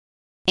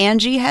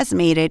Angie has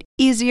made it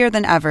easier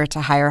than ever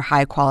to hire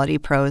high-quality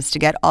pros to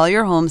get all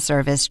your home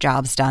service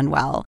jobs done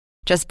well.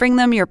 Just bring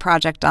them your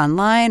project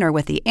online or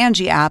with the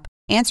Angie app,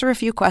 answer a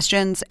few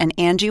questions, and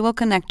Angie will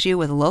connect you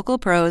with local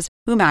pros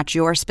who match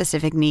your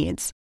specific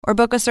needs. Or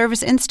book a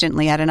service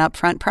instantly at an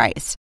upfront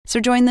price. So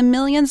join the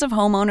millions of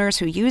homeowners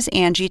who use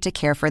Angie to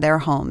care for their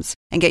homes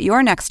and get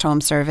your next home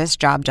service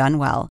job done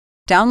well.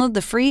 Download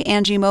the free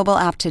Angie mobile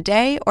app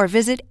today or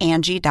visit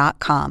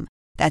Angie.com.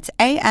 That's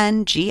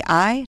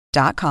ANGI.com.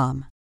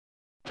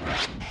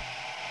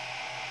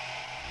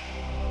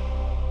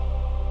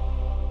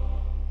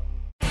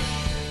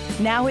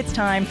 Now it's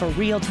time for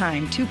Real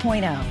Time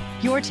 2.0,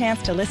 your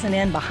chance to listen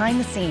in behind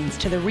the scenes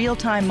to the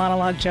real-time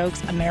monologue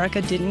jokes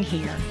America didn't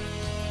hear.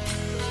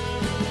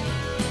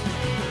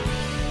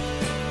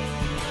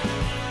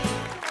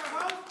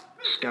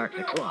 Start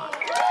the clock.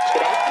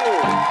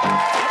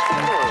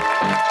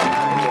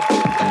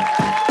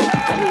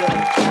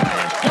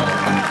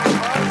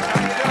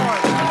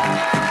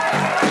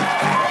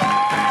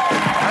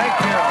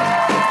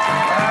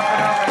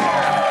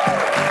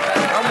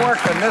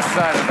 On this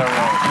side of the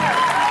room.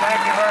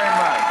 Thank you very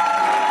much.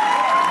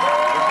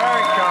 You're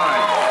very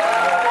kind.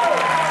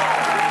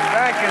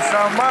 Thank you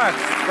so much.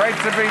 Great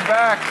to be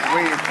back.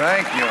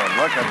 Thank you.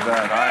 Look at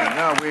that. I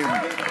know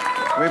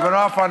we've been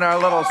off on our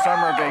little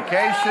summer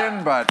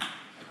vacation, but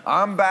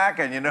I'm back,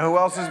 and you know who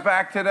else is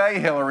back today?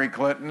 Hillary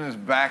Clinton is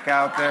back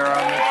out there on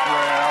the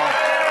trail.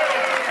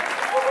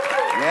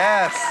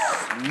 Yes,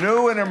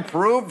 new and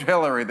improved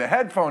Hillary. The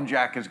headphone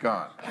jack is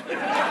gone.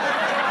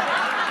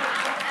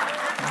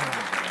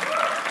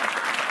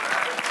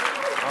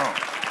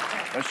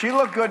 But she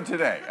looked good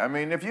today. I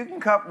mean, if you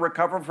can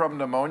recover from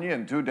pneumonia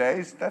in 2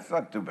 days, that's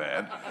not too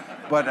bad.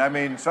 But I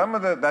mean, some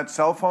of that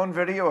cell phone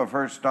video of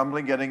her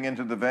stumbling, getting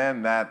into the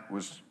van, that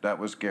was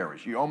scary.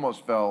 She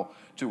almost fell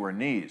to her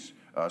knees,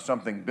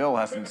 something Bill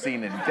hasn't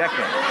seen in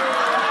decades.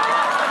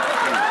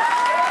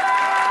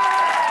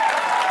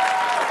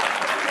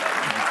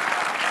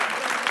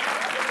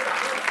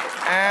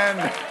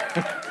 And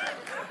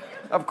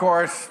of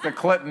course, the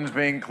Clintons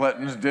being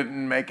Clintons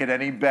didn't make it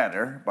any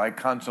better by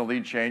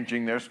constantly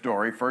changing their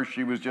story. First,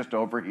 she was just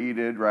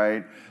overheated,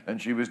 right? Then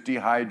she was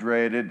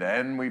dehydrated.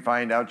 Then we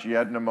find out she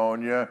had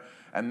pneumonia.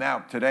 And now,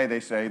 today, they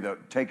say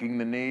that taking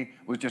the knee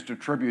was just a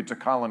tribute to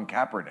Colin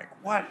Kaepernick.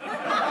 What?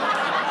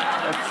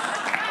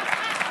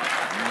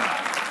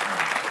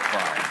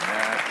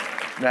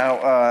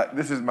 Now,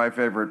 this is my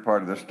favorite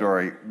part of the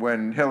story.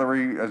 When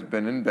Hillary has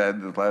been in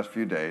bed the last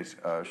few days,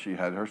 she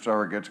had her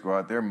surrogates go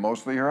out there,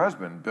 mostly her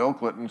husband. Bill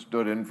Clinton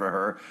stood in for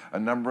her a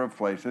number of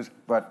places,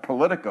 but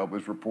Politico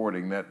was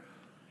reporting that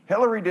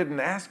Hillary didn't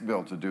ask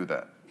Bill to do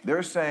that.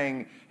 They're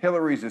saying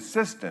Hillary's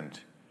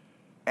assistant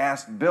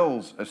asked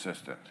Bill's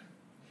assistant.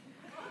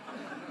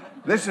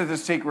 This is the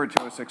secret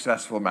to a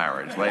successful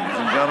marriage, ladies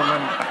and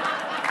gentlemen.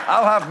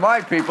 I'll have my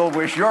people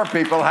wish your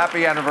people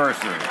happy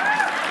anniversary.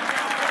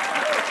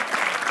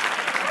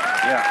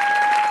 Yeah.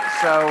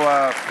 So,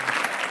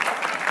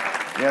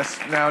 yes,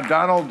 now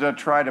Donald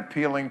tried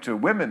appealing to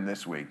women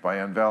this week by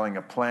unveiling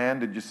a plan,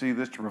 did you see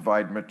this, to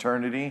provide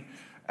maternity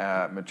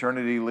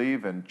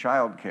leave and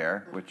child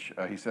care, which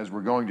he says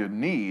we're going to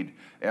need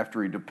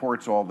after he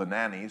deports all the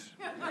nannies.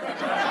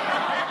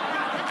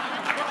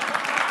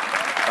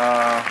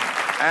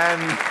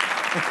 And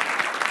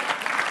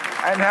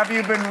have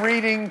you been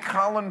reading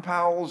Colin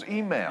Powell's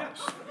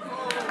emails?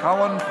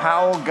 Colin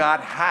Powell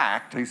got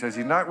hacked. He says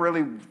he's not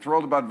really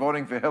thrilled about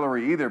voting for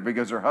Hillary either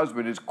because her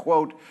husband is,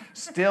 quote,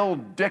 still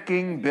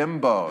dicking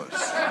bimbos.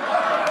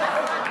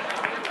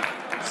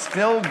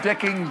 Still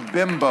dicking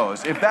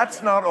bimbos. If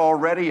that's not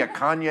already a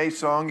Kanye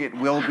song, it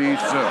will be soon.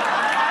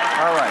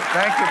 All right,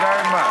 thank you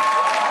very much.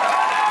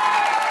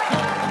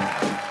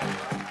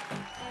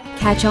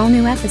 Catch all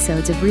new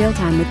episodes of Real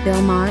Time with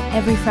Bill Maher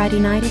every Friday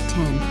night at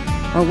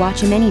 10, or watch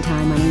him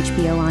anytime on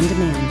HBO On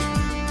Demand.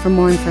 For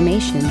more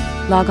information,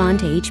 log on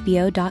to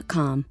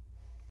HBO.com.